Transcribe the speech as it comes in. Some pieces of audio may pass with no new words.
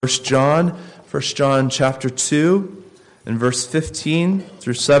First John chapter 2 and verse 15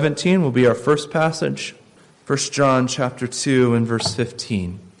 through 17 will be our first passage. First John chapter 2 and verse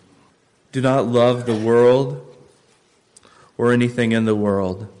 15. Do not love the world or anything in the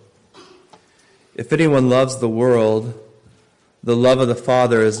world. If anyone loves the world, the love of the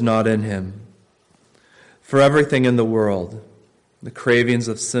Father is not in him. For everything in the world, the cravings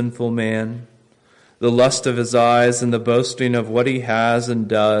of sinful man, the lust of his eyes, and the boasting of what he has and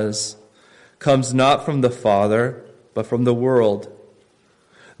does, comes not from the Father, but from the world.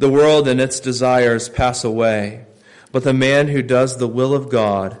 The world and its desires pass away, but the man who does the will of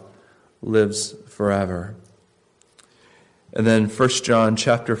God lives forever. And then 1 John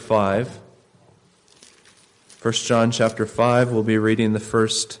chapter 5. 1 John chapter 5, we'll be reading the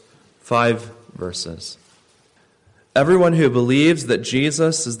first 5 verses. Everyone who believes that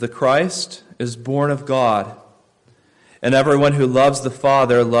Jesus is the Christ is born of God, and everyone who loves the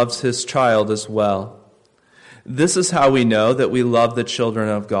Father loves his child as well. This is how we know that we love the children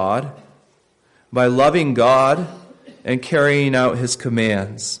of God, by loving God and carrying out his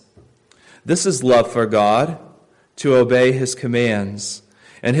commands. This is love for God, to obey his commands,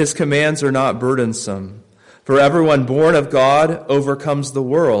 and his commands are not burdensome. For everyone born of God overcomes the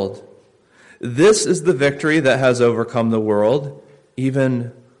world. This is the victory that has overcome the world,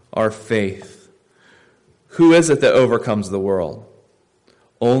 even our faith. Who is it that overcomes the world?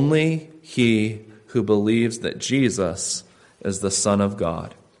 Only he who believes that Jesus is the Son of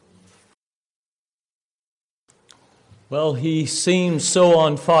God. Well, he seems so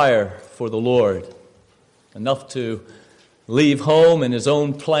on fire for the Lord, enough to leave home and his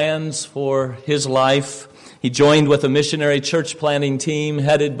own plans for his life. He joined with a missionary church planting team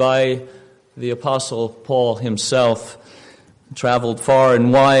headed by the Apostle Paul himself. Traveled far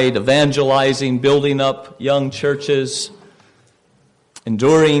and wide, evangelizing, building up young churches,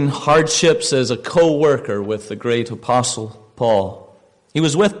 enduring hardships as a co-worker with the great Apostle Paul. He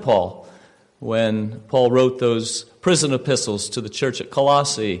was with Paul when Paul wrote those prison epistles to the church at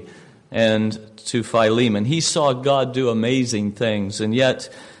Colossae and to Philemon. He saw God do amazing things, and yet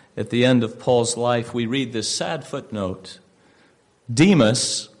at the end of Paul's life we read this sad footnote.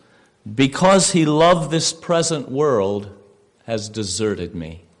 Demas, because he loved this present world, has deserted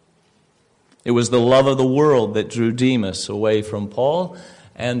me. It was the love of the world that drew Demas away from Paul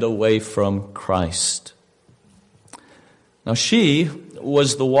and away from Christ. Now she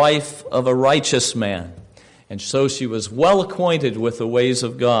was the wife of a righteous man, and so she was well acquainted with the ways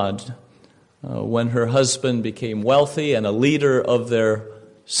of God. When her husband became wealthy and a leader of their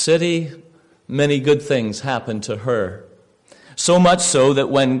city, many good things happened to her. So much so that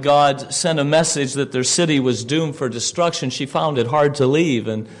when God sent a message that their city was doomed for destruction, she found it hard to leave,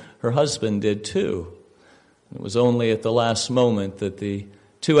 and her husband did too. It was only at the last moment that the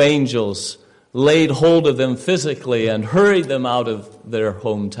two angels laid hold of them physically and hurried them out of their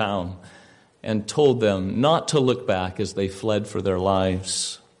hometown and told them not to look back as they fled for their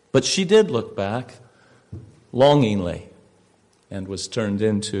lives. But she did look back longingly and was turned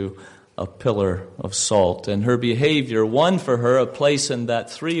into a pillar of salt. And her behavior won for her a place in that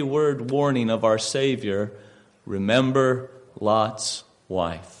 3-word warning of our Savior, remember Lot's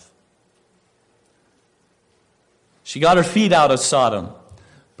wife. She got her feet out of Sodom,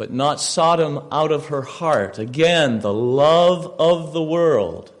 but not Sodom out of her heart. Again, the love of the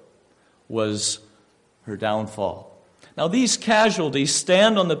world was her downfall. Now, these casualties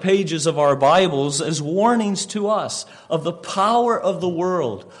stand on the pages of our Bibles as warnings to us of the power of the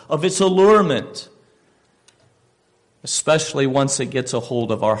world, of its allurement, especially once it gets a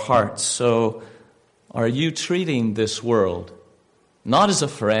hold of our hearts. So, are you treating this world not as a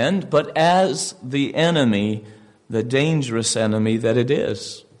friend, but as the enemy, the dangerous enemy that it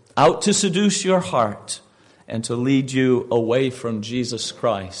is, out to seduce your heart and to lead you away from Jesus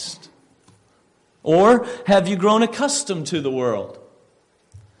Christ? Or have you grown accustomed to the world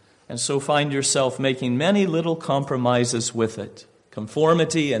and so find yourself making many little compromises with it?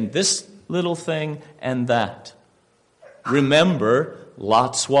 Conformity and this little thing and that. Remember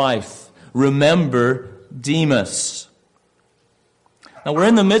Lot's wife. Remember Demas. Now we're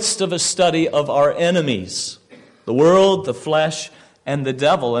in the midst of a study of our enemies, the world, the flesh, and the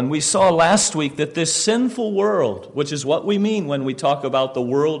devil. And we saw last week that this sinful world, which is what we mean when we talk about the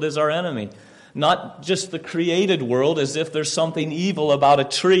world as our enemy, not just the created world as if there's something evil about a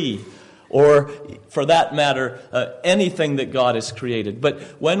tree or, for that matter, anything that God has created. But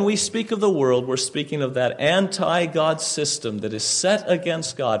when we speak of the world, we're speaking of that anti-God system that is set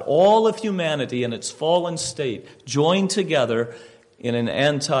against God. All of humanity in its fallen state joined together in an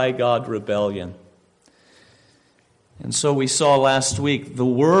anti-God rebellion. And so we saw last week the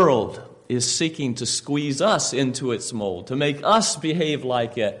world is seeking to squeeze us into its mold, to make us behave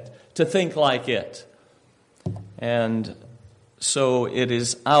like it, to think like it. And so it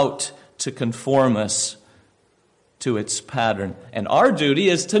is out to conform us to its pattern. And our duty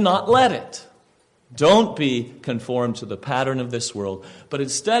is to not let it. Don't be conformed to the pattern of this world, but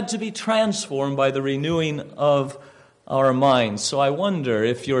instead to be transformed by the renewing of our minds. So I wonder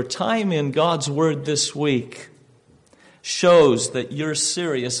if your time in God's Word this week shows that you're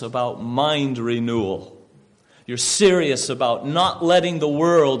serious about mind renewal. You're serious about not letting the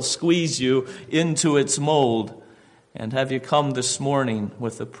world squeeze you into its mold. And have you come this morning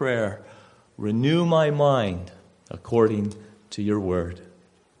with a prayer, renew my mind according to your word.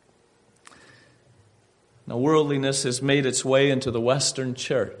 Now, worldliness has made its way into the Western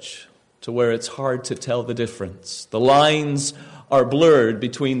church to where it's hard to tell the difference. The lines are blurred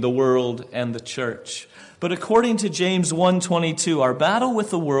between the world and the church. But according to James 1:22, our battle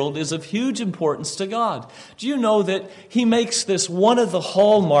with the world is of huge importance to God. Do you know that He makes this one of the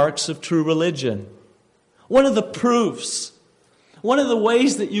hallmarks of true religion? One of the proofs. One of the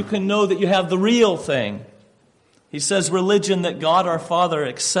ways that you can know that you have the real thing. He says religion that God our Father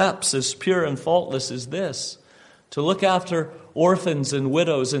accepts as pure and faultless is this: to look after orphans and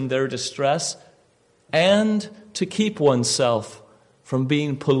widows in their distress and to keep oneself from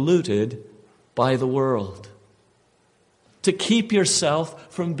being polluted by the world. To keep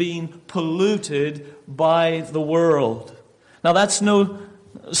yourself from being polluted by the world. Now that's no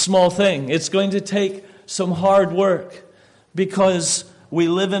small thing. It's going to take some hard work because we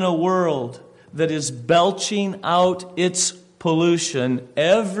live in a world that is belching out its pollution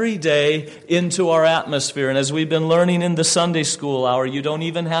every day into our atmosphere. And as we've been learning in the Sunday school hour, you don't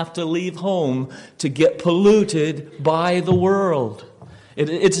even have to leave home to get polluted by the world.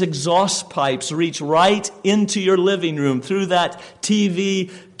 Its exhaust pipes reach right into your living room through that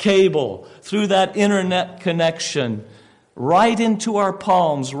TV cable, through that internet connection, right into our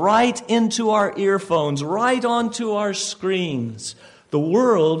palms, right into our earphones, right onto our screens. The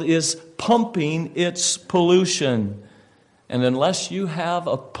world is pumping its pollution. And unless you have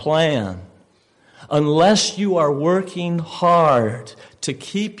a plan, unless you are working hard to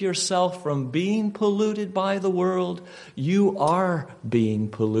keep yourself from being polluted by the world, you are being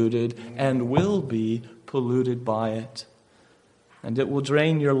polluted and will be polluted by it. And it will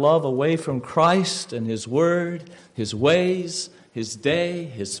drain your love away from Christ and His Word, His ways, His day,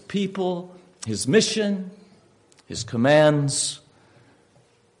 His people, His mission, His commands.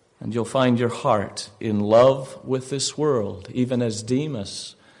 And you'll find your heart in love with this world, even as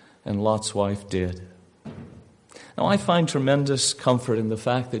Demas and Lot's wife did. Now, I find tremendous comfort in the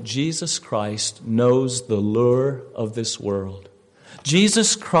fact that Jesus Christ knows the lure of this world.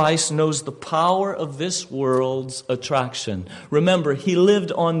 Jesus Christ knows the power of this world's attraction. Remember, He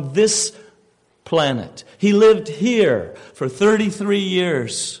lived on this planet. He lived here for 33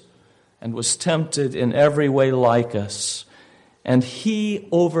 years and was tempted in every way like us. And He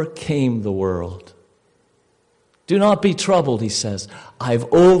overcame the world. Do not be troubled, He says. I've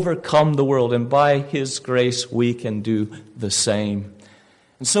overcome the world, and by His grace we can do the same.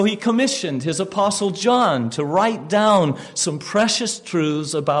 And so He commissioned His apostle John to write down some precious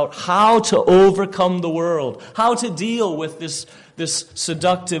truths about how to overcome the world, how to deal with this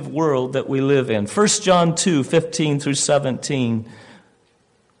seductive world that we live in. 1 John 2:15 through 17.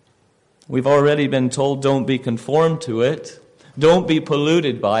 We've already been told don't be conformed to it. Don't be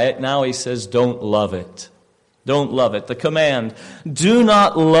polluted by it. Now he says don't love it. Don't love it. The command, do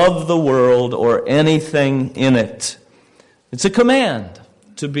not love the world or anything in it. It's a command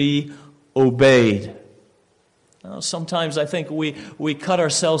to be obeyed. Now, sometimes I think we cut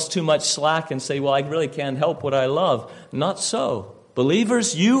ourselves too much slack and say, well, I really can't help what I love. Not so.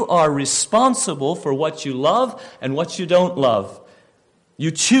 Believers, you are responsible for what you love and what you don't love.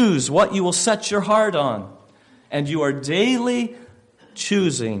 You choose what you will set your heart on. And you are daily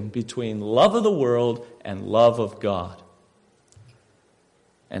choosing between love of the world and love of God.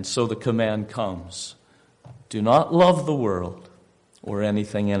 And so the command comes, do not love the world or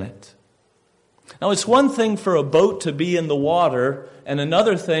anything in it. Now, it's one thing for a boat to be in the water and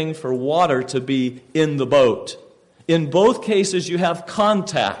another thing for water to be in the boat. In both cases, you have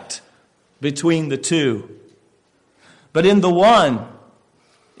contact between the two. But in the one,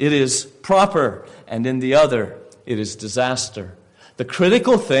 it is proper, and in the other, it is disaster. The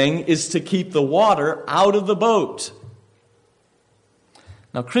critical thing is to keep the water out of the boat.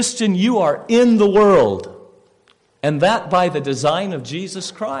 Now, Christian, you are in the world, and that by the design of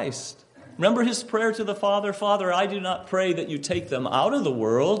Jesus Christ. Remember His prayer to the Father, Father, I do not pray that you take them out of the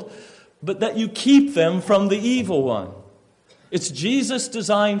world, but that you keep them from the evil one. It's Jesus'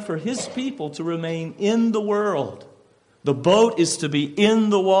 design for his people to remain in the world. The boat is to be in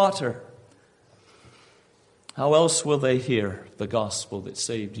the water. How else will they hear the gospel that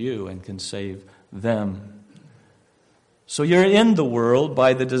saved you and can save them? So you're in the world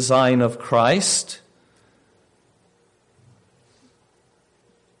by the design of Christ.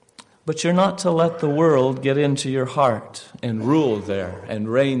 But you're not to let the world get into your heart and rule there and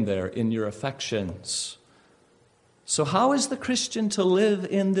reign there in your affections. So how is the Christian to live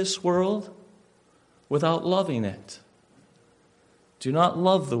in this world without loving it? Do not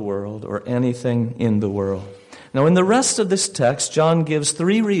love the world or anything in the world. Now, in the rest of this text, John gives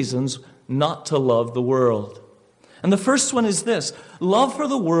 3 reasons not to love the world. And the first one is this: love for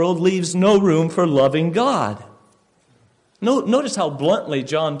the world leaves no room for loving God. Notice how bluntly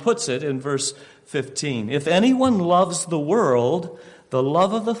John puts it in verse 15. If anyone loves the world, the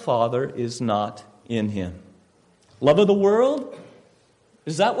love of the Father is not in him. Love of the world?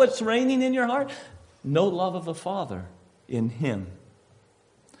 Is that what's reigning in your heart? No love of the Father in him.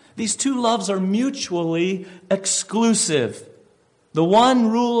 These two loves are mutually exclusive. The one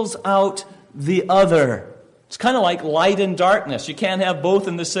rules out the other. It's kind of like light and darkness. You can't have both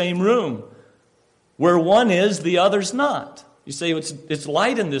in the same room. Where one is, the other's not. You say, it's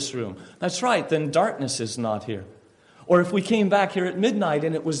light in this room. That's right, then darkness is not here. Or if we came back here at midnight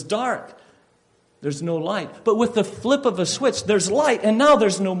and it was dark, there's no light. But with the flip of a switch, there's light, and now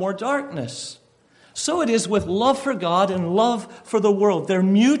there's no more darkness. So it is with love for God and love for the world. They're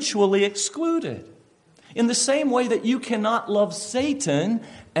mutually excluded. In the same way that you cannot love Satan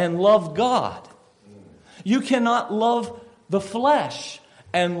and love God. You cannot love the flesh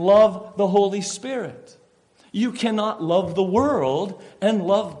and love the Holy Spirit. You cannot love the world and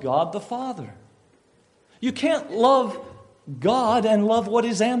love God the Father. You can't love God and love what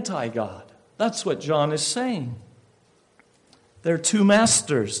is anti-God. That's what John is saying. There are two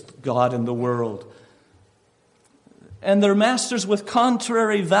masters, God and the world. And they're masters with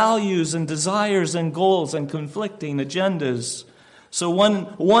contrary values and desires and goals and conflicting agendas. So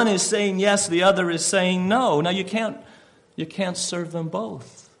one is saying yes, the other is saying no. Now you can't serve them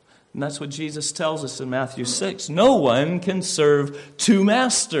both. And that's what Jesus tells us in Matthew 6. No one can serve two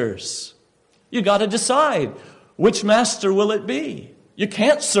masters. You got to decide, which master will it be? You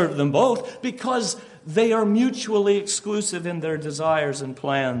can't serve them both because they are mutually exclusive in their desires and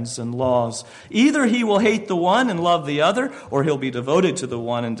plans and laws. Either he will hate the one and love the other, or he'll be devoted to the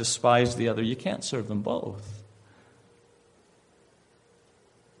one and despise the other. You can't serve them both.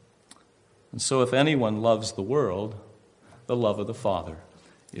 And so if anyone loves the world, the love of the Father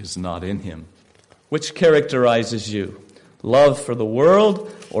is not in him. Which characterizes you? Love for the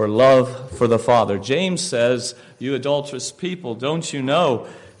world or love for the Father? James says, you adulterous people, don't you know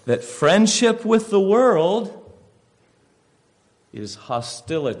that friendship with the world is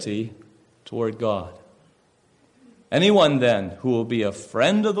hostility toward God? Anyone then who will be a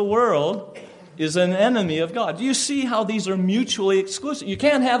friend of the world is an enemy of God. Do you see how these are mutually exclusive? You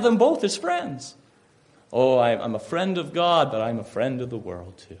can't have them both as friends. Oh, I'm a friend of God, but I'm a friend of the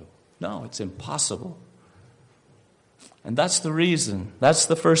world too. No, it's impossible. And that's the reason. That's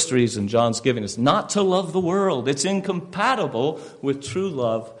the first reason John's giving us. Not to love the world. It's incompatible with true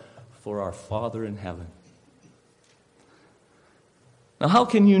love for our Father in heaven. Now, how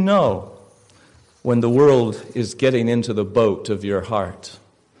can you know when the world is getting into the boat of your heart?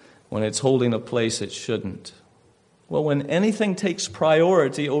 When it's holding a place it shouldn't? Well, when anything takes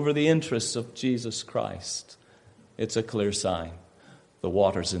priority over the interests of Jesus Christ, it's a clear sign. The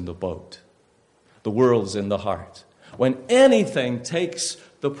water's in the boat. The world's in the heart. When anything takes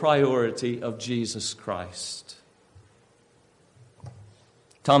the priority of Jesus Christ.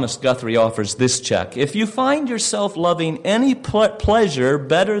 Thomas Guthrie offers this check. If you find yourself loving any pleasure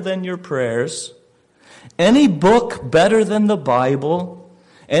better than your prayers, any book better than the Bible,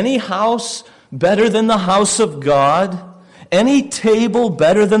 any house better than the house of God, any table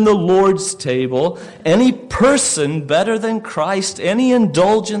better than the Lord's table, any person better than Christ, any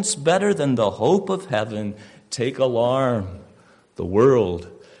indulgence better than the hope of heaven, take alarm. The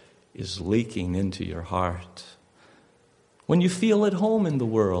world is leaking into your heart. When you feel at home in the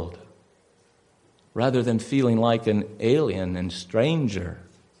world, rather than feeling like an alien and stranger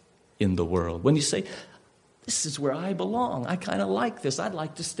in the world. When you say, this is where I belong. I kind of like this. I'd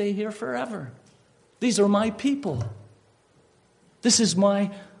like to stay here forever. These are my people. This is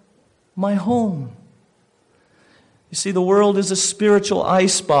my home. You see, the world is a spiritual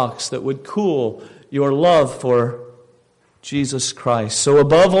icebox that would cool your love for Jesus Christ. So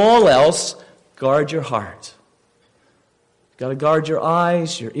above all else, guard your heart. got to guard your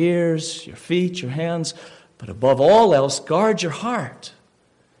eyes, your ears, your feet, your hands, but above all else, guard your heart.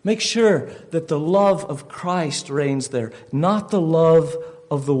 Make sure that the love of Christ reigns there, not the love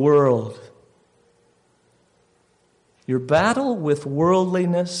of the world. Your battle with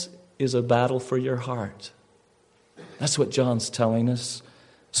worldliness is a battle for your heart. That's what John's telling us.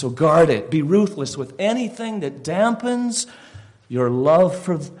 So guard it. Be ruthless with anything that dampens your love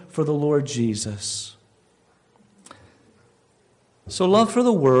for the Lord Jesus. So love for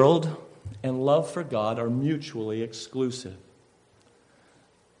the world and love for God are mutually exclusive.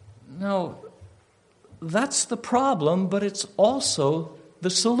 Now, that's the problem, but it's also the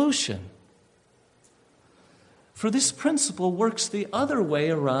solution. For this principle works the other way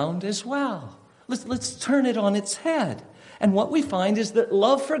around as well. Let's turn it on its head. And what we find is that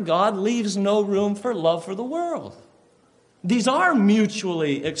love for God leaves no room for love for the world. These are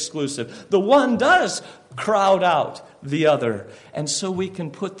mutually exclusive. The one does crowd out the other. And so we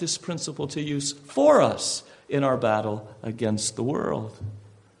can put this principle to use for us in our battle against the world.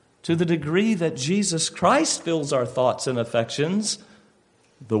 To the degree that Jesus Christ fills our thoughts and affections,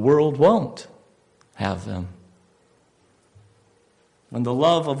 the world won't have them. When the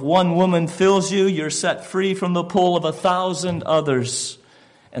love of one woman fills you, you're set free from the pull of 1,000 others.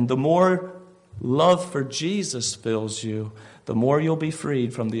 And the more love for Jesus fills you, the more you'll be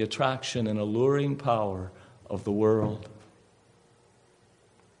freed from the attraction and alluring power of the world.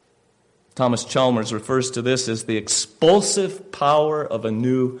 Thomas Chalmers refers to this as the expulsive power of a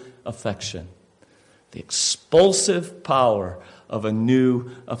new affection. The expulsive power of a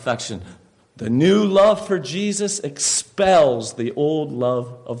new affection. The new love for Jesus expels the old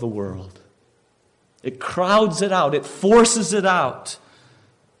love of the world. It crowds it out. It forces it out,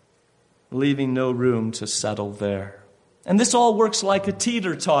 leaving no room to settle there. And this all works like a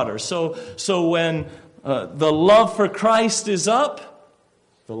teeter-totter. So when the love for Christ is up,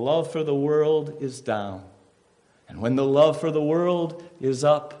 the love for the world is down. And when the love for the world is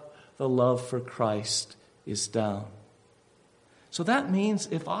up, the love for Christ is down. So that means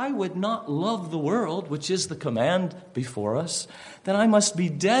if I would not love the world, which is the command before us, then I must be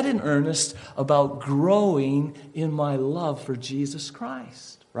dead in earnest about growing in my love for Jesus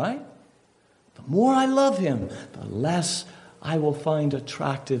Christ, right? The more I love Him, the less I will find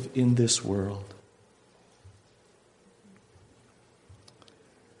attractive in this world.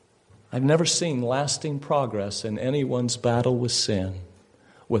 I've never seen lasting progress in anyone's battle with sin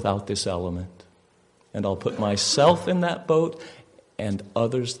without this element. And I'll put myself in that boat and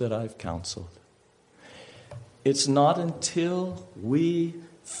others that I've counseled. It's not until we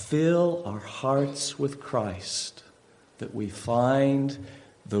fill our hearts with Christ that we find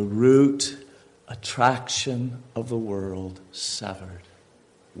the root attraction of the world severed,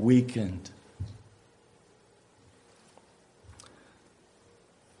 weakened.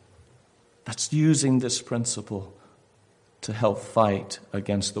 That's using this principle to help fight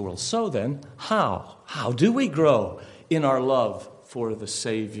against the world. So then, how? How do we grow in our love for the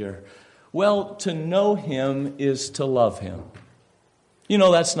Savior? Well, to know Him is to love Him. You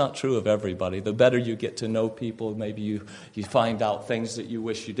know, that's not true of everybody. The better you get to know people, maybe you find out things that you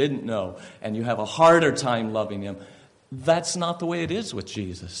wish you didn't know, and you have a harder time loving Him. That's not the way it is with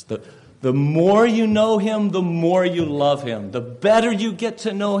Jesus. The more you know Him, the more you love Him. The better you get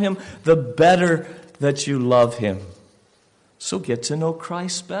to know Him, the better that you love Him. So get to know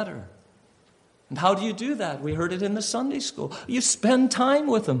Christ better. And how do you do that? We heard it in the Sunday school. You spend time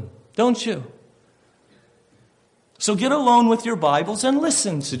with Him, don't you? So get alone with your Bibles and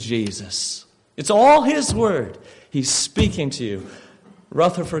listen to Jesus. It's all His Word. He's speaking to you.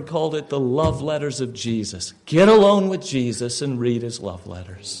 Rutherford called it the love letters of Jesus. Get alone with Jesus and read His love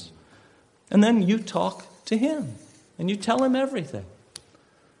letters. And then you talk to Him. And you tell Him everything.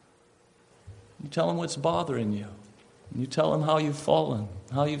 You tell Him what's bothering you. You tell Him how you've fallen,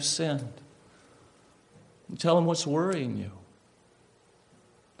 how you've sinned. You tell Him what's worrying you.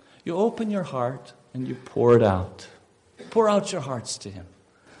 You open your heart and you pour it out. Pour out your hearts to Him,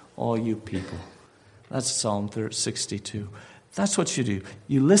 all you people. That's Psalm 62. That's what you do.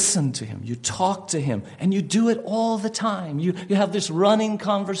 You listen to Him. You talk to Him. And you do it all the time. You have this running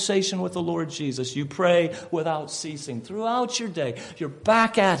conversation with the Lord Jesus. You pray without ceasing throughout your day. You're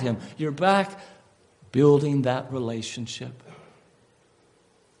back at Him. You're back building that relationship.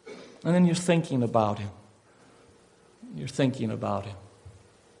 And then you're thinking about Him. You're thinking about Him.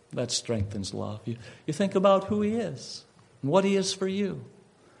 That strengthens love. You think about who He is and what He is for you.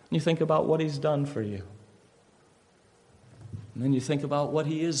 And you think about what He's done for you. And then you think about what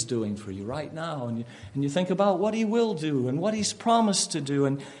He is doing for you right now. And you think about what He will do and what He's promised to do.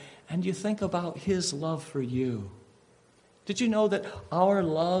 And you think about His love for you. Did you know that all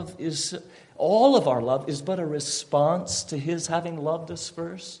of our love is but a response to His having loved us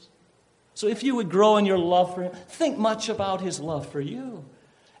first? So if you would grow in your love for Him, think much about His love for you,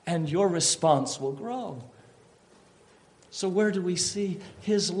 and your response will grow. So where do we see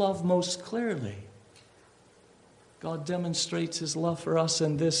His love most clearly? God demonstrates His love for us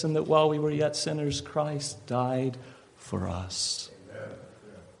in this, and that while we were yet sinners, Christ died for us.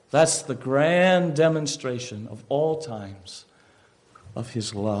 That's the grand demonstration of all times of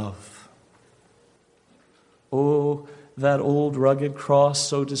His love. Oh, that old rugged cross,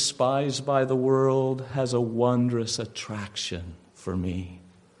 so despised by the world, has a wondrous attraction for me.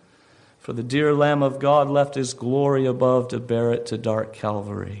 For the dear Lamb of God left His glory above to bear it to dark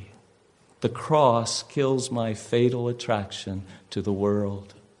Calvary. The cross kills my fatal attraction to the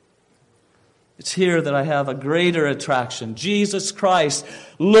world. It's here that I have a greater attraction. Jesus Christ,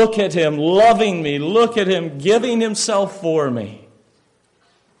 look at Him loving me. Look at Him giving Himself for me.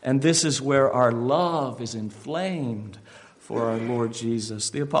 And this is where our love is inflamed for our Lord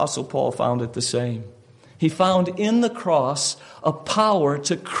Jesus. The Apostle Paul found it the same. He found in the cross a power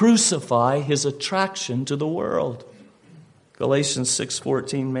to crucify his attraction to the world. Galatians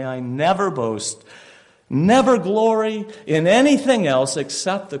 6:14, may I never boast, never glory in anything else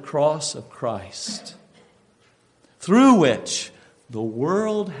except the cross of Christ, through which the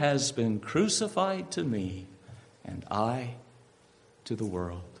world has been crucified to me and I to the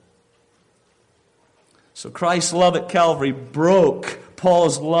world. So Christ's love at Calvary broke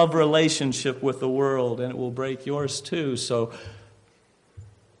Paul's love relationship with the world, and it will break yours too. So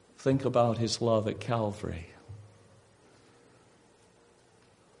think about his love at Calvary.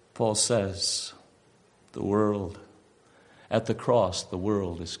 Paul says, at the cross, the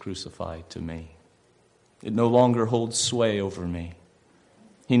world is crucified to me. It no longer holds sway over me.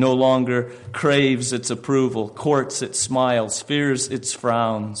 He no longer craves its approval, courts its smiles, fears its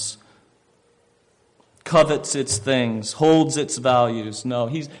frowns, covets its things, holds its values. No,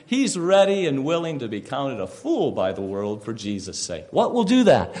 he's ready and willing to be counted a fool by the world for Jesus' sake. What will do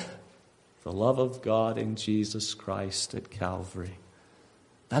that? The love of God in Jesus Christ at Calvary.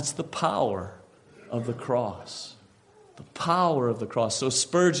 That's the power of the cross. The power of the cross. So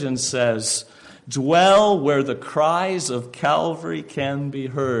Spurgeon says, dwell where the cries of Calvary can be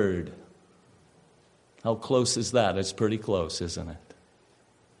heard. How close is that? It's pretty close, isn't it?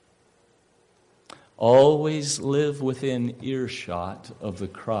 Always live within earshot of the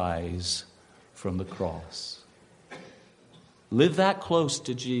cries from the cross. Live that close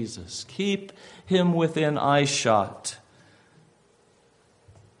to Jesus. Keep Him within eyeshot.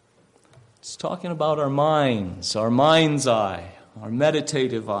 It's talking about our mind's eye, our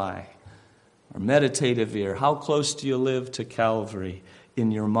meditative ear. How close do you live to Calvary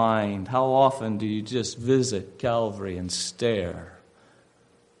in your mind? How often do you just visit Calvary and stare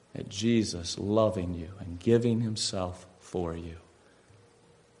at Jesus loving you and giving Himself for you?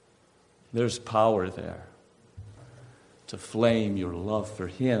 There's power there to flame your love for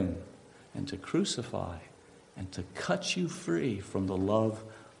Him and to crucify and to cut you free from the love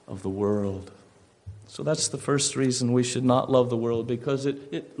of the world. So that's the first reason we should not love the world, because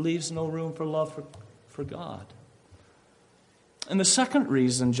it leaves no room for love for God. And the second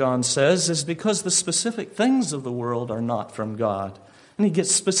reason, John says, is because the specific things of the world are not from God. And he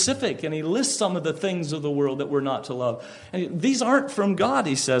gets specific, and he lists some of the things of the world that we're not to love. And these aren't from God,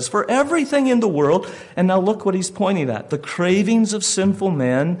 he says. For everything in the world, and now look what he's pointing at, the cravings of sinful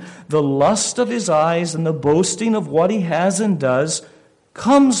men, the lust of his eyes, and the boasting of what he has and does,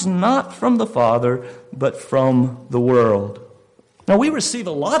 comes not from the Father, but from the world. Now, we receive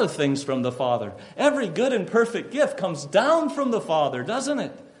a lot of things from the Father. Every good and perfect gift comes down from the Father, doesn't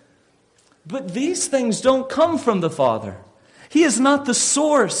it? But these things don't come from the Father. He is not the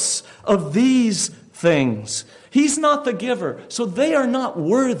source of these things. He's not the giver, so they are not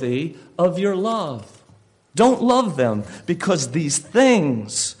worthy of your love. Don't love them, because these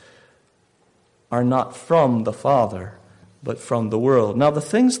things are not from the Father, but from the world. Now, the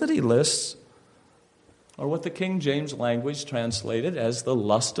things that he lists are what the King James language translated as the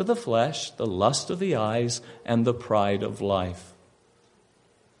lust of the flesh, the lust of the eyes, and the pride of life.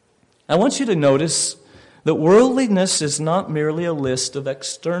 I want you to notice that worldliness is not merely a list of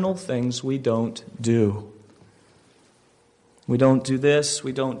external things we don't do. We don't do this,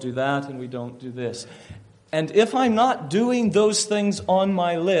 we don't do that, and we don't do this. And if I'm not doing those things on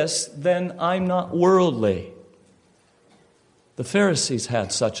my list, then I'm not worldly. The Pharisees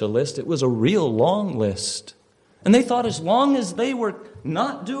had such a list. It was a real long list. And they thought as long as they were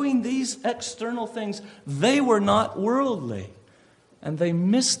not doing these external things, they were not worldly. And they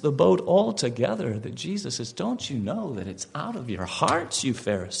miss the boat altogether that Jesus says, don't you know that it's out of your hearts, you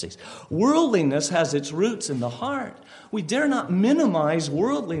Pharisees? Worldliness has its roots in the heart. We dare not minimize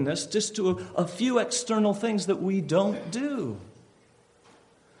worldliness just to a few external things that we don't do.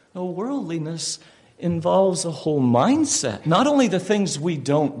 No, worldliness involves a whole mindset. Not only the things we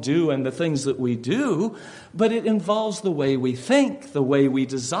don't do and the things that we do, but it involves the way we think, the way we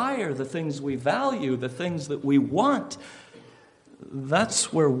desire, the things we value, the things that we want.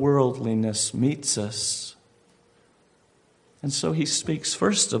 That's where worldliness meets us. And so he speaks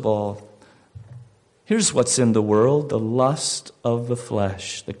first of all. Here's what's in the world: the lust of the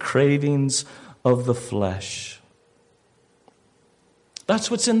flesh, the cravings of the flesh. That's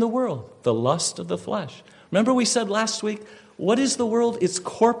what's in the world, the lust of the flesh. Remember we said last week, what is the world? It's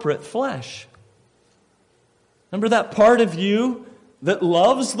corporate flesh. Remember that part of you that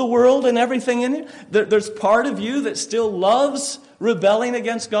loves the world and everything in it? There's part of you that still loves rebelling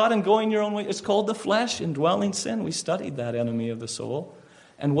against God and going your own way. It's called the flesh, indwelling sin. We studied that enemy of the soul.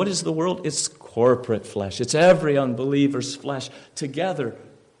 And what is the world? It's corporate flesh. It's every unbeliever's flesh together,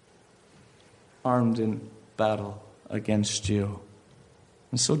 armed in battle against you.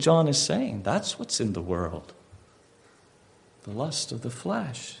 And so John is saying, that's what's in the world. The lust of the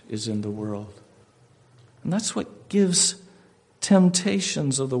flesh is in the world. And that's what gives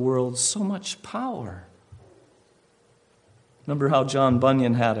temptations of the world so much power. Remember how John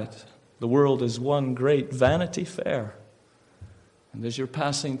Bunyan had it? The world is one great Vanity Fair. And as you're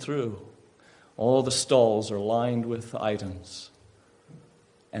passing through, all the stalls are lined with items.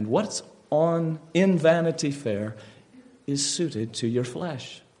 And what's in Vanity Fair is suited to your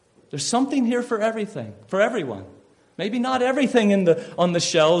flesh. There's something here for everything, for everyone. Maybe not everything on the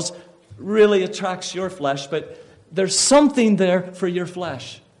shelves really attracts your flesh, but there's something there for your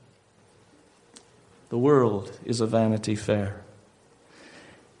flesh. The world is a Vanity Fair.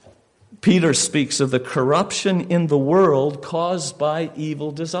 Peter speaks of the corruption in the world caused by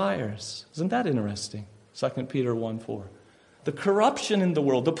evil desires. Isn't that interesting? 2 Peter 1:4. The corruption in the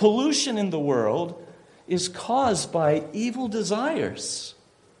world, the pollution in the world is caused by evil desires.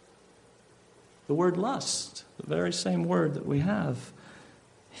 The word lust, the very same word that we have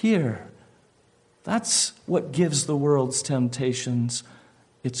here. That's what gives the world's temptations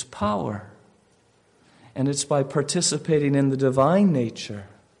its power. And it's by participating in the divine nature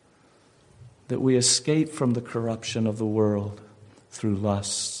that we escape from the corruption of the world through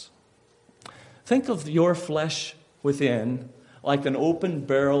lusts. Think of your flesh within like an open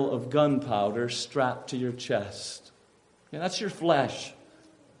barrel of gunpowder strapped to your chest. Yeah, that's your flesh.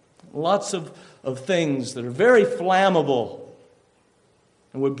 Lots of things that are very flammable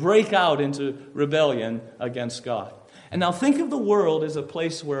and would break out into rebellion against God. And now think of the world as a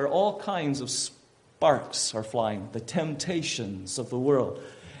place where all kinds of sparks are flying, the temptations of the world.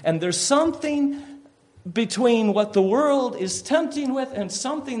 And there's something between what the world is tempting with and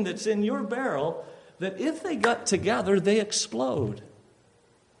something that's in your barrel that if they got together, they explode.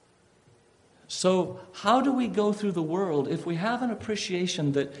 So how do we go through the world if we have an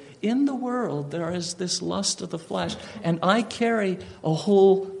appreciation that in the world there is this lust of the flesh and I carry a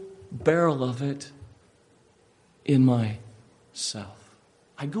whole barrel of it in myself?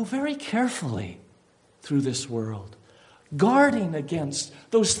 I go very carefully through this world, guarding against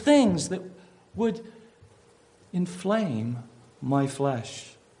those things that would inflame my flesh.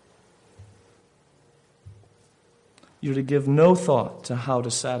 You're to give no thought to how to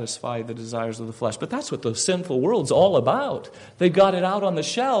satisfy the desires of the flesh. But that's what the sinful world's all about. They've got it out on the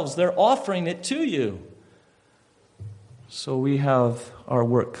shelves. They're offering it to you. So we have our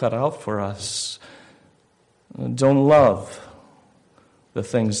work cut out for us. Don't love the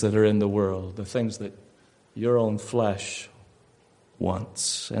things that are in the world, the things that your own flesh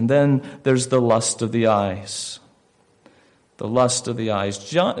wants. And then there's the lust of the eyes. The lust of the eyes.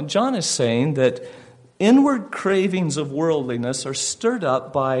 John is saying that inward cravings of worldliness are stirred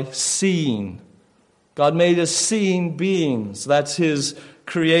up by seeing. God made us seeing beings. That's His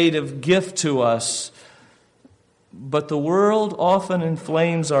creative gift to us. But the world often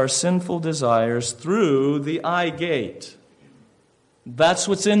inflames our sinful desires through the eye gate. That's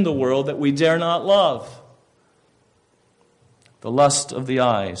what's in the world that we dare not love. The lust of the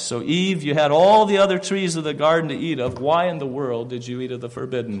eyes. So Eve, you had all the other trees of the garden to eat of. Why in the world did you eat of the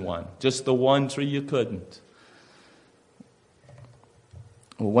forbidden one? Just the one tree you couldn't.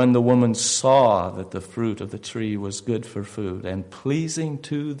 When the woman saw that the fruit of the tree was good for food and pleasing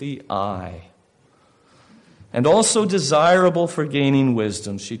to the eye, and also desirable for gaining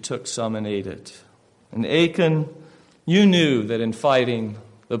wisdom, she took some and ate it. And Achan, you knew that in fighting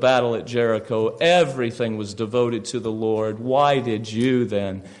the battle at Jericho, everything was devoted to the Lord. Why did you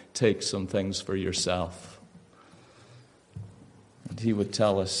then take some things for yourself? And he would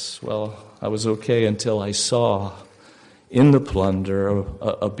tell us, well, I was okay until I saw in the plunder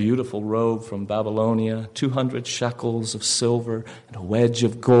a beautiful robe from Babylonia, 200 shekels of silver, and a wedge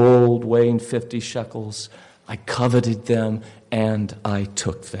of gold weighing 50 shekels. I coveted them, and I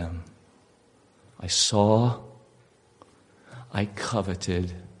took them. I saw, I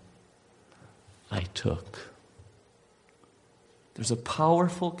coveted, I took. There's a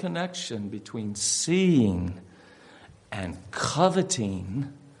powerful connection between seeing and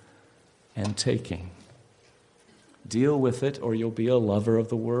coveting and taking. Deal with it, or you'll be a lover of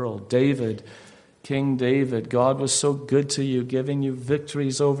the world. David, King David, God was so good to you, giving you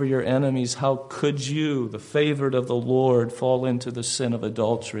victories over your enemies. How could you, the favored of the Lord, fall into the sin of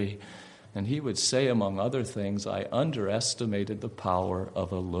adultery? And he would say, among other things, I underestimated the power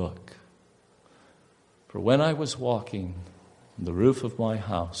of a look. For when I was walking on the roof of my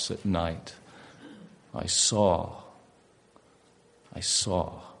house at night, I saw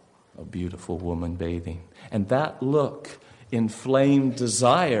a beautiful woman bathing. And that look inflamed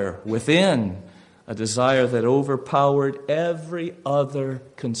desire within, a desire that overpowered every other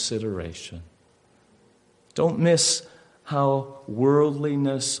consideration. Don't miss how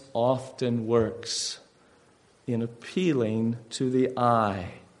worldliness often works in appealing to the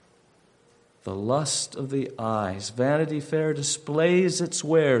eye. The lust of the eyes. Vanity Fair displays its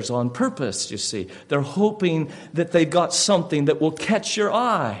wares on purpose, you see. They're hoping that they've got something that will catch your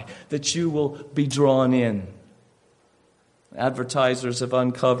eye, that you will be drawn in. Advertisers have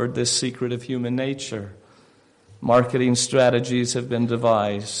uncovered this secret of human nature. Marketing strategies have been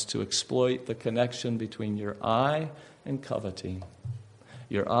devised to exploit the connection between your eye and coveting,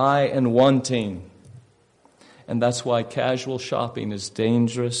 your eye and wanting. And that's why casual shopping is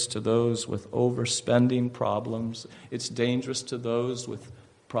dangerous to those with overspending problems. It's dangerous to those with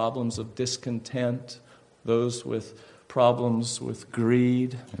problems of discontent, those with problems with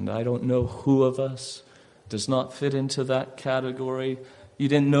greed. And I don't know who of us does not fit into that category. You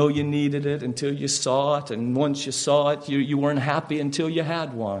didn't know you needed it until you saw it. And once you saw it, you weren't happy until you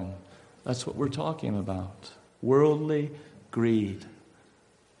had one. That's what we're talking about. Worldly greed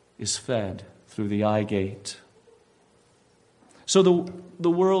is fed through the eye gate. So the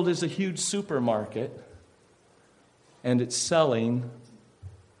world is a huge supermarket, and it's selling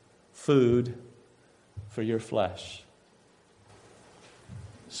food for your flesh.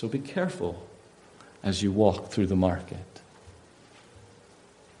 So be careful as you walk through the market,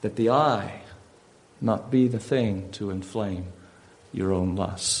 that the eye not be the thing to inflame your own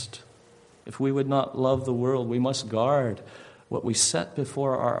lust. If we would not love the world, we must guard what we set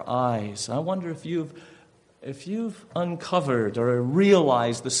before our eyes. I wonder if you've uncovered or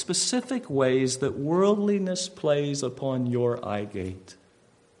realized the specific ways that worldliness plays upon your eye gate.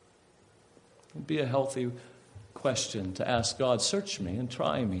 It would be a healthy question to ask God, search me and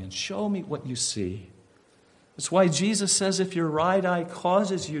try me and show me what you see. That's why Jesus says if your right eye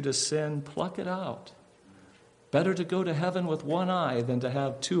causes you to sin, pluck it out. Better to go to heaven with one eye than to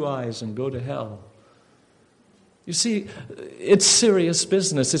have two eyes and go to hell. You see, it's serious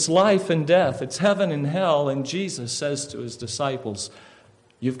business. It's life and death. It's heaven and hell. And Jesus says to his disciples,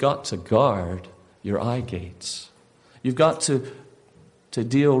 you've got to guard your eye gates. You've got to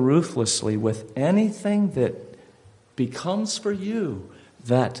deal ruthlessly with anything that becomes for you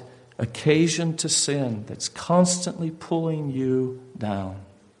that occasion to sin that's constantly pulling you down.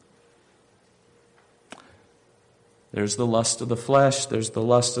 There's the lust of the flesh, there's the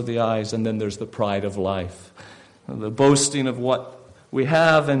lust of the eyes, and then there's the pride of life. The boasting of what we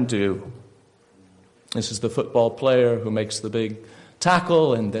have and do. This is the football player who makes the big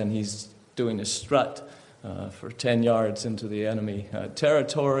tackle, and then he's doing a strut for 10 yards into the enemy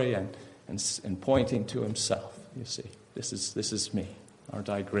territory and pointing to himself. You see, this is me. Aren't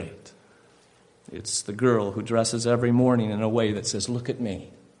I great? It's the girl who dresses every morning in a way that says, look at me.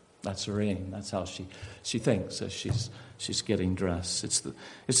 That's her aim. That's how she thinks as she's getting dressed.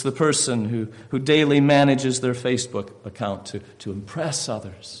 It's the person who daily manages their Facebook account to impress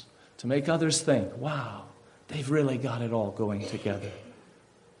others, to make others think, wow, they've really got it all going together.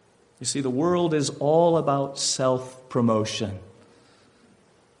 You see, the world is all about self-promotion,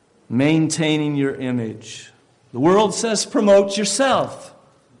 maintaining your image. The world says promote yourself.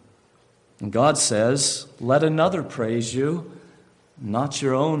 And God says, let another praise you, not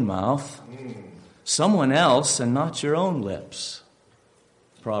your own mouth. Someone else and not your own lips.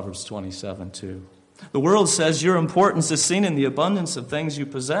 Proverbs 27:2. The world says your importance is seen in the abundance of things you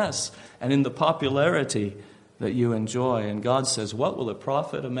possess and in the popularity that you enjoy. And God says, what will it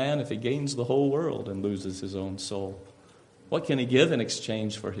profit a man if he gains the whole world and loses his own soul? What can he give in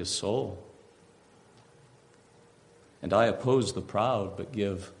exchange for his soul? And I oppose the proud, but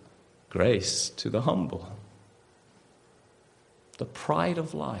give grace to the humble. The pride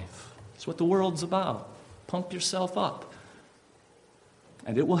of life. It's what the world's about. Pump yourself up.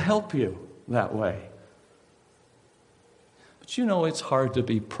 And it will help you that way. But you know, it's hard to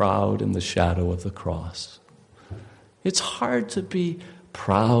be proud in the shadow of the cross. It's hard to be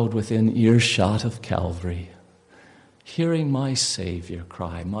proud within earshot of Calvary, hearing my Savior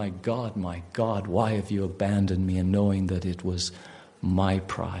cry, my God, why have you abandoned me?" and knowing that it was my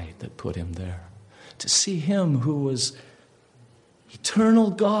pride that put him there. To see him who was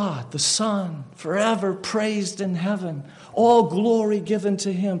eternal God, the Son, forever praised in heaven, all glory given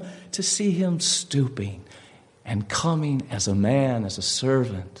to him, to see him stooping and coming as a man, as a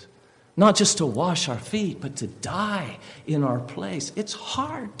servant, not just to wash our feet, but to die in our place. It's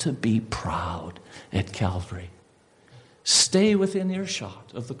hard to be proud at Calvary. Stay within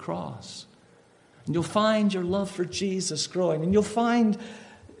earshot of the cross, and you'll find your love for Jesus growing, and you'll find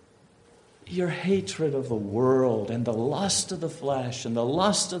your hatred of the world and the lust of the flesh and the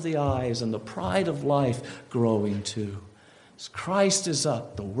lust of the eyes and the pride of life growing too. As Christ is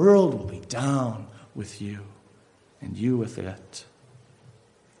up, the world will be down with you and you with it.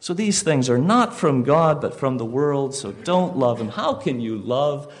 So these things are not from God, but from the world, so don't love them. How can you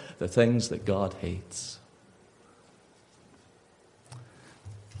love the things that God hates?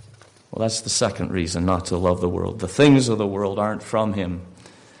 Well, that's the second reason not to love the world. The things of the world aren't from him.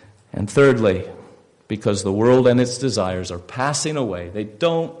 And thirdly, because the world and its desires are passing away. They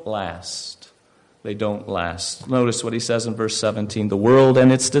don't last. They don't last. Notice what he says in verse 17. The world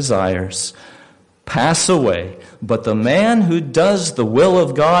and its desires pass away, but the man who does the will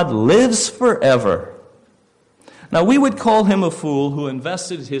of God lives forever. Now, we would call him a fool who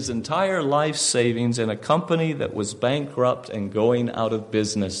invested his entire life savings in a company that was bankrupt and going out of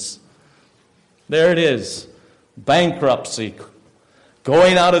business. There it is. Bankruptcy.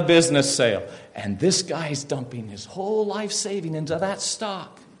 Going out of business sale. And this guy's dumping his whole life saving into that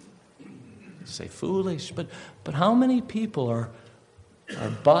stock. You say foolish, but how many people are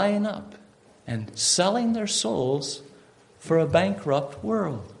buying up and selling their souls for a bankrupt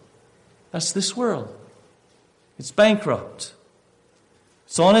world? That's this world. It's bankrupt.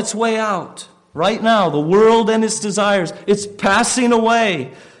 It's on its way out. Right now, the world and its desires, it's passing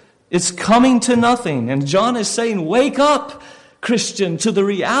away. It's coming to nothing. And John is saying, wake up, Christian, to the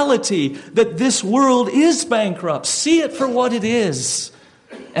reality that this world is bankrupt. See it for what it is,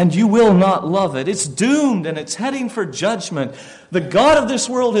 and you will not love it. It's doomed, and it's heading for judgment. The God of this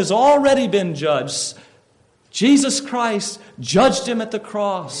world has already been judged. Jesus Christ judged him at the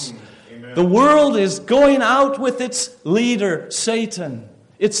cross. Amen. The world is going out with its leader, Satan.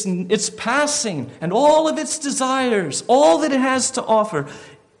 It's passing, and all of its desires, all that it has to offer,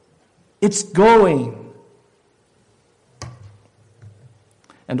 it's going.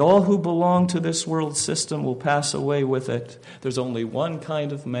 And all who belong to this world system will pass away with it. There's only one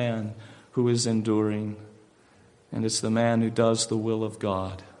kind of man who is enduring, and it's the man who does the will of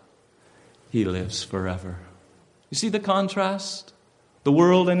God. He lives forever. You see the contrast? The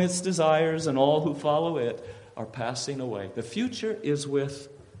world and its desires and all who follow it are passing away. The future is with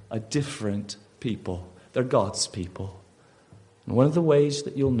a different people. They're God's people. And one of the ways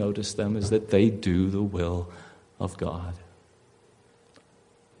that you'll notice them is that they do the will of God.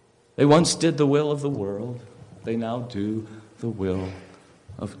 They once did the will of the world. They now do the will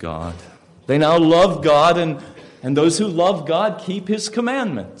of God. They now love God, and those who love God keep his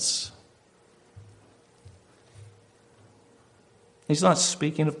commandments. He's not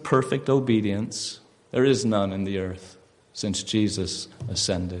speaking of perfect obedience. There is none in the earth since Jesus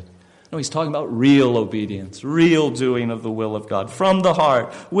ascended. No, he's talking about real obedience, real doing of the will of God from the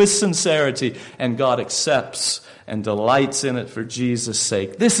heart with sincerity, and God accepts and delights in it for Jesus'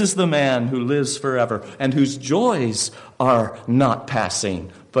 sake. This is the man who lives forever and whose joys are not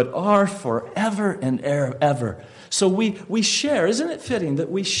passing, but are forever and ever. So we share, isn't it fitting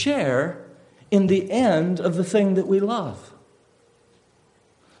that we share in the end of the thing that we love?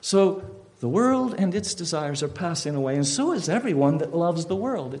 So the world and its desires are passing away, and so is everyone that loves the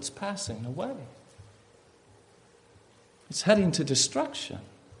world. It's passing away. It's heading to destruction.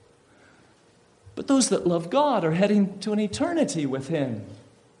 But those that love God are heading to an eternity with him.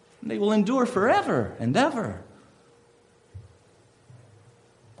 And they will endure forever and ever.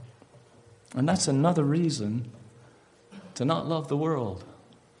 And that's another reason to not love the world.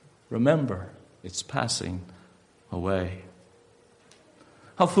 Remember, it's passing away.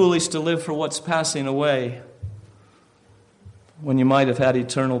 How foolish to live for what's passing away. when you might have had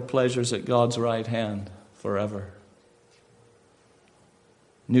eternal pleasures at God's right hand forever.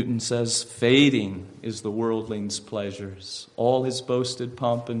 Newton says, fading is the worldling's pleasures. All his boasted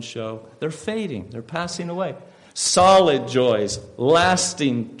pomp and show, they're fading, they're passing away. Solid joys,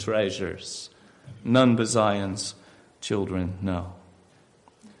 lasting treasures, none but Zion's children know.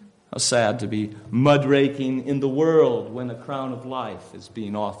 How sad to be mudraking in the world when a crown of life is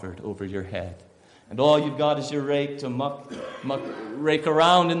being offered over your head. And all you've got is your rake to rake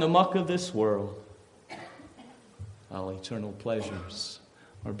around in the muck of this world. All eternal pleasures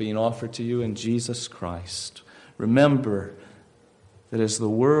are being offered to you in Jesus Christ. Remember that as the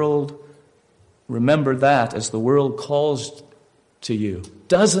world calls to you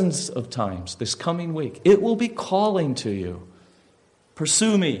dozens of times this coming week, it will be calling to you.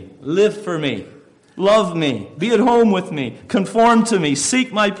 Pursue me, live for me, love me, be at home with me, conform to me,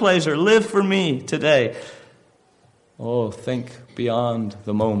 seek my pleasure, live for me today. Oh, think beyond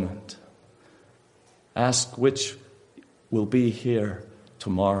the moment. Ask which will be here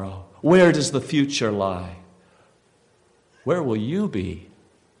tomorrow. Where does the future lie? Where will you be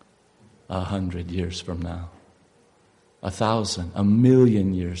 100 years from now? 1,000,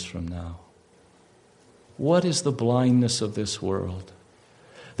 1,000,000 years from now? What is the blindness of this world?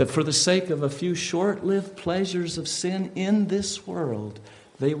 That for the sake of a few short-lived pleasures of sin in this world,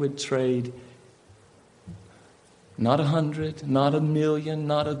 they would trade not 100, not 1,000,000,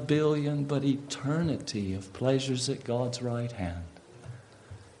 not 1,000,000,000, but eternity of pleasures at God's right hand.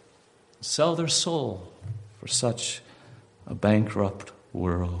 Sell their soul for such a bankrupt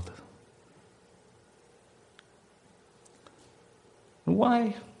world.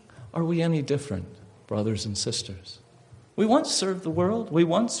 Why are we any different, brothers and sisters? We once served the world. We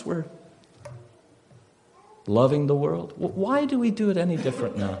once were loving the world. Why do we do it any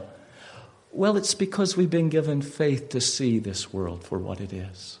different now? Well, it's because we've been given faith to see this world for what it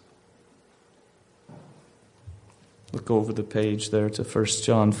is. Look over the page there to 1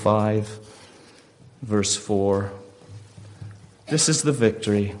 John 5, verse 4. This is the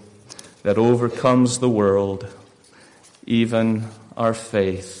victory that overcomes the world, even our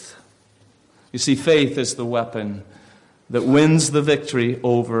faith. You see, faith is the weapon that wins the victory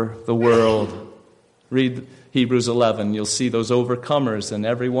over the world. Read Hebrews 11. You'll see those overcomers, and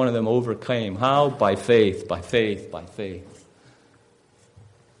every one of them overcame. How? By faith, by faith, by faith.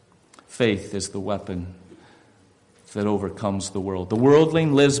 Faith is the weapon that overcomes the world. The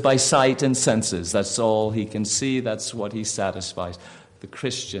worldling lives by sight and senses. That's all he can see. That's what he satisfies. The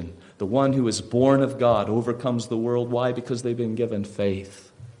Christian, the one who is born of God, overcomes the world. Why? Because they've been given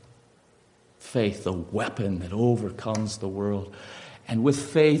faith. Faith, the weapon that overcomes the world. And with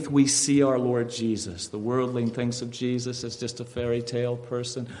faith, we see our Lord Jesus. The worldling thinks of Jesus as just a fairy tale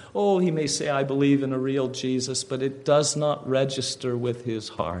person. Oh, he may say, I believe in a real Jesus, but it does not register with his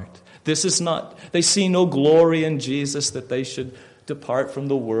heart. This is not, they see no glory in Jesus that they should depart from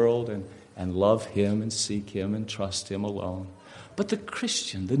the world and love him and seek him and trust him alone. But the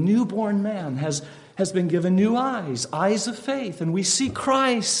Christian, the newborn man, has been given new eyes of faith, and we see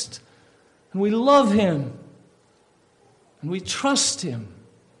Christ. And we love him. And we trust him.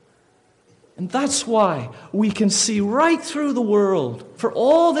 And that's why we can see right through the world for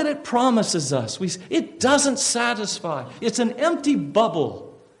all that it promises us. It doesn't satisfy. It's an empty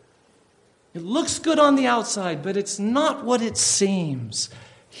bubble. It looks good on the outside, but it's not what it seems.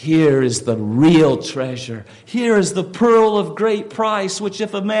 Here is the real treasure. Here is the pearl of great price, which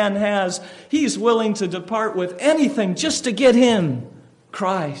if a man has, he's willing to depart with anything just to get him,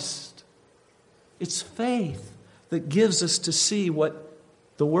 Christ. It's faith that gives us to see what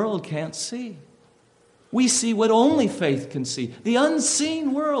the world can't see. We see what only faith can see. The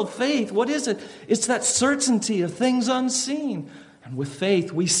unseen world, faith, what is it? It's that certainty of things unseen. And with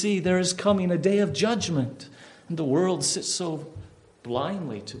faith, we see there is coming a day of judgment. And the world sits so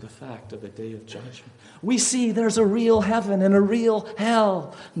blindly to the fact of a day of judgment. We see there's a real heaven and a real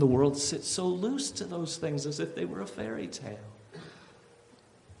hell. And the world sits so loose to those things as if they were a fairy tale.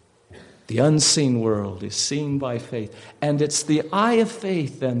 The unseen world is seen by faith. And it's the eye of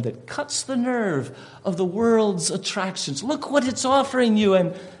faith then that cuts the nerve of the world's attractions. Look what it's offering you.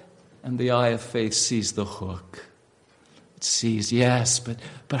 And the eye of faith sees the hook. It sees, yes,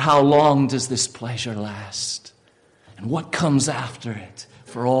 but how long does this pleasure last? And what comes after it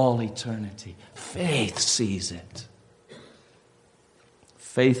for all eternity? Faith sees it.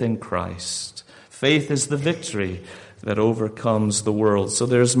 Faith in Christ. Faith is the victory that overcomes the world. So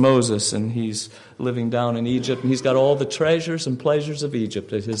there's Moses, and he's living down in Egypt, and he's got all the treasures and pleasures of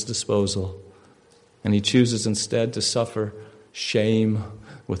Egypt at his disposal. And he chooses instead to suffer shame,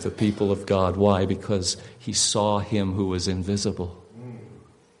 with the people of God. Why? Because he saw him who was invisible.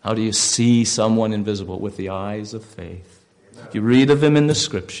 How do you see someone invisible? With the eyes of faith. You read of him in the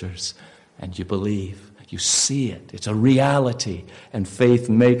Scriptures and you believe. You see it. It's a reality, and faith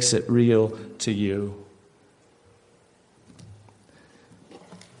makes it real to you.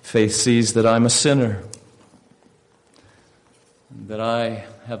 Faith sees that I'm a sinner, that I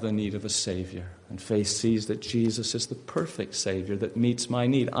have the need of a Savior. And faith sees that Jesus is the perfect Savior that meets my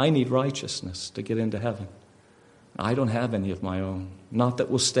need. I need righteousness to get into heaven. I don't have any of my own, not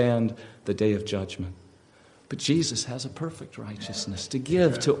that will stand the day of judgment. But Jesus has a perfect righteousness to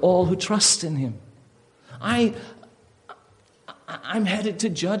give to all who trust in him. I'm headed to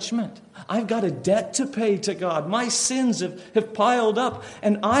judgment. I've got a debt to pay to God. My sins have piled up,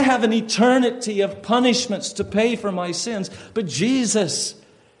 and I have an eternity of punishments to pay for my sins. But Jesus,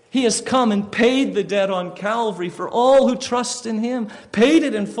 he has come and paid the debt on Calvary for all who trust in him, paid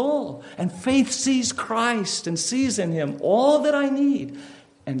it in full. And faith sees Christ and sees in him all that I need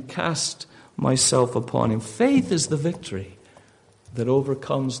and cast myself upon him. Faith is the victory that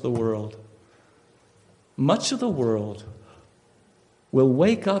overcomes the world. Much of the world will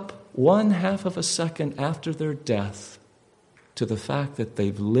wake up 1/2 of a second after their death to the fact that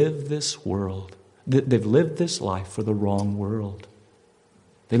they've lived this world, that they've lived this life for the wrong world.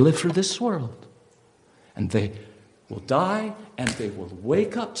 They live for this world. And they will die and they will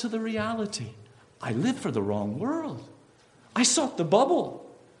wake up to the reality. I live for the wrong world. I sought the bubble.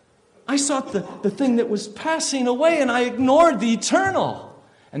 I sought the thing that was passing away, and I ignored the eternal.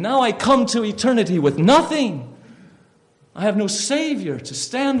 And now I come to eternity with nothing. I have no Savior to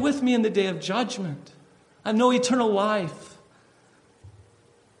stand with me in the day of judgment. I have no eternal life.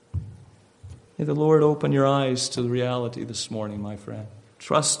 May the Lord open your eyes to the reality this morning, my friend.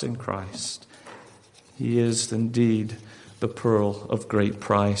 Trust in Christ. He is indeed the pearl of great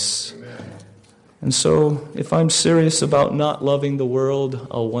price. Amen. And so, if I'm serious about not loving the world,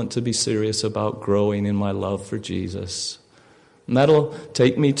 I'll want to be serious about growing in my love for Jesus. And that'll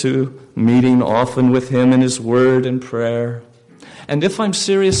take me to meeting often with him in his word and prayer. And if I'm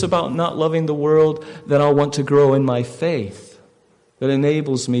serious about not loving the world, then I'll want to grow in my faith that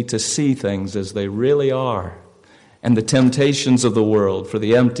enables me to see things as they really are, and the temptations of the world for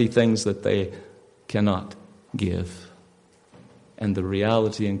the empty things that they cannot give, and the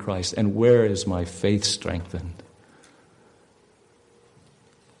reality in Christ. And where is my faith strengthened?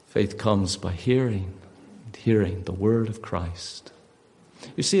 Faith comes by hearing the word of Christ.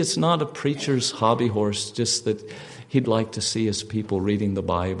 You see, it's not a preacher's hobby horse, just that he'd like to see his people reading the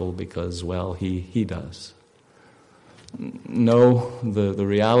Bible because, well, he does. No, the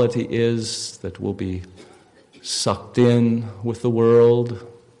reality is that we'll be sucked in with the world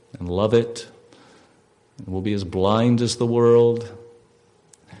and love it. And we'll be as blind as the world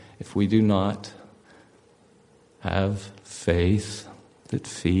if we do not have faith that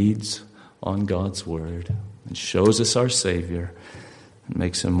feeds on God's word and shows us our Savior and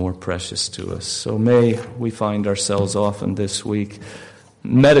makes him more precious to us. So may we find ourselves often this week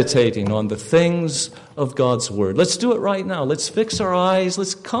meditating on the things of God's word. Let's do it right now. Let's fix our eyes.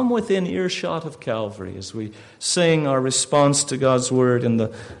 Let's come within earshot of Calvary as we sing our response to God's word in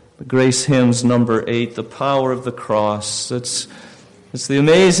the Grace Hymns number 8, The Power of the Cross. It's the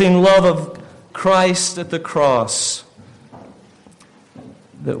amazing love of Christ at the cross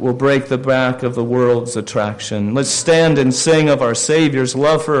that will break the back of the world's attraction. Let's stand and sing of our Savior's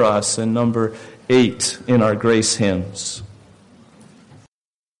love for us in number 8 in our Grace Hymns.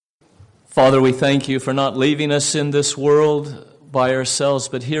 Father, we thank you for not leaving us in this world by ourselves,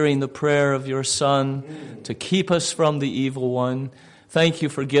 but hearing the prayer of your Son to keep us from the evil one. Thank you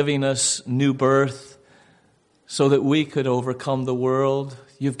for giving us new birth so that we could overcome the world.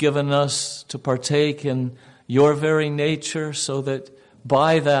 You've given us to partake in your very nature so that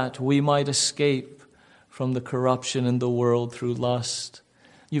by that we might escape from the corruption in the world through lust.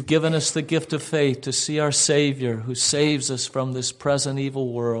 You've given us the gift of faith to see our Savior who saves us from this present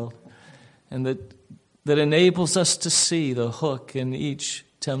evil world, and that enables us to see the hook in each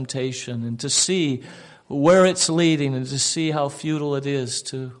temptation and to see where it's leading and to see how futile it is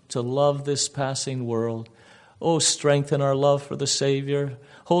to love this passing world. Oh, strengthen our love for the Savior.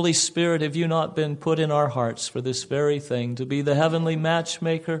 Holy Spirit, have you not been put in our hearts for this very thing, to be the heavenly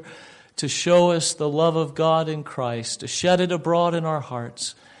matchmaker, to show us the love of God in Christ, to shed it abroad in our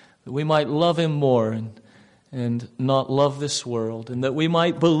hearts, that we might love him more and not love this world, and that we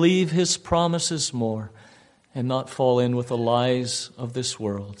might believe his promises more and not fall in with the lies of this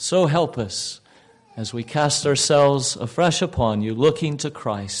world. So help us as we cast ourselves afresh upon you, looking to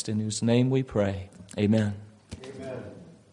Christ, in whose name we pray. Amen.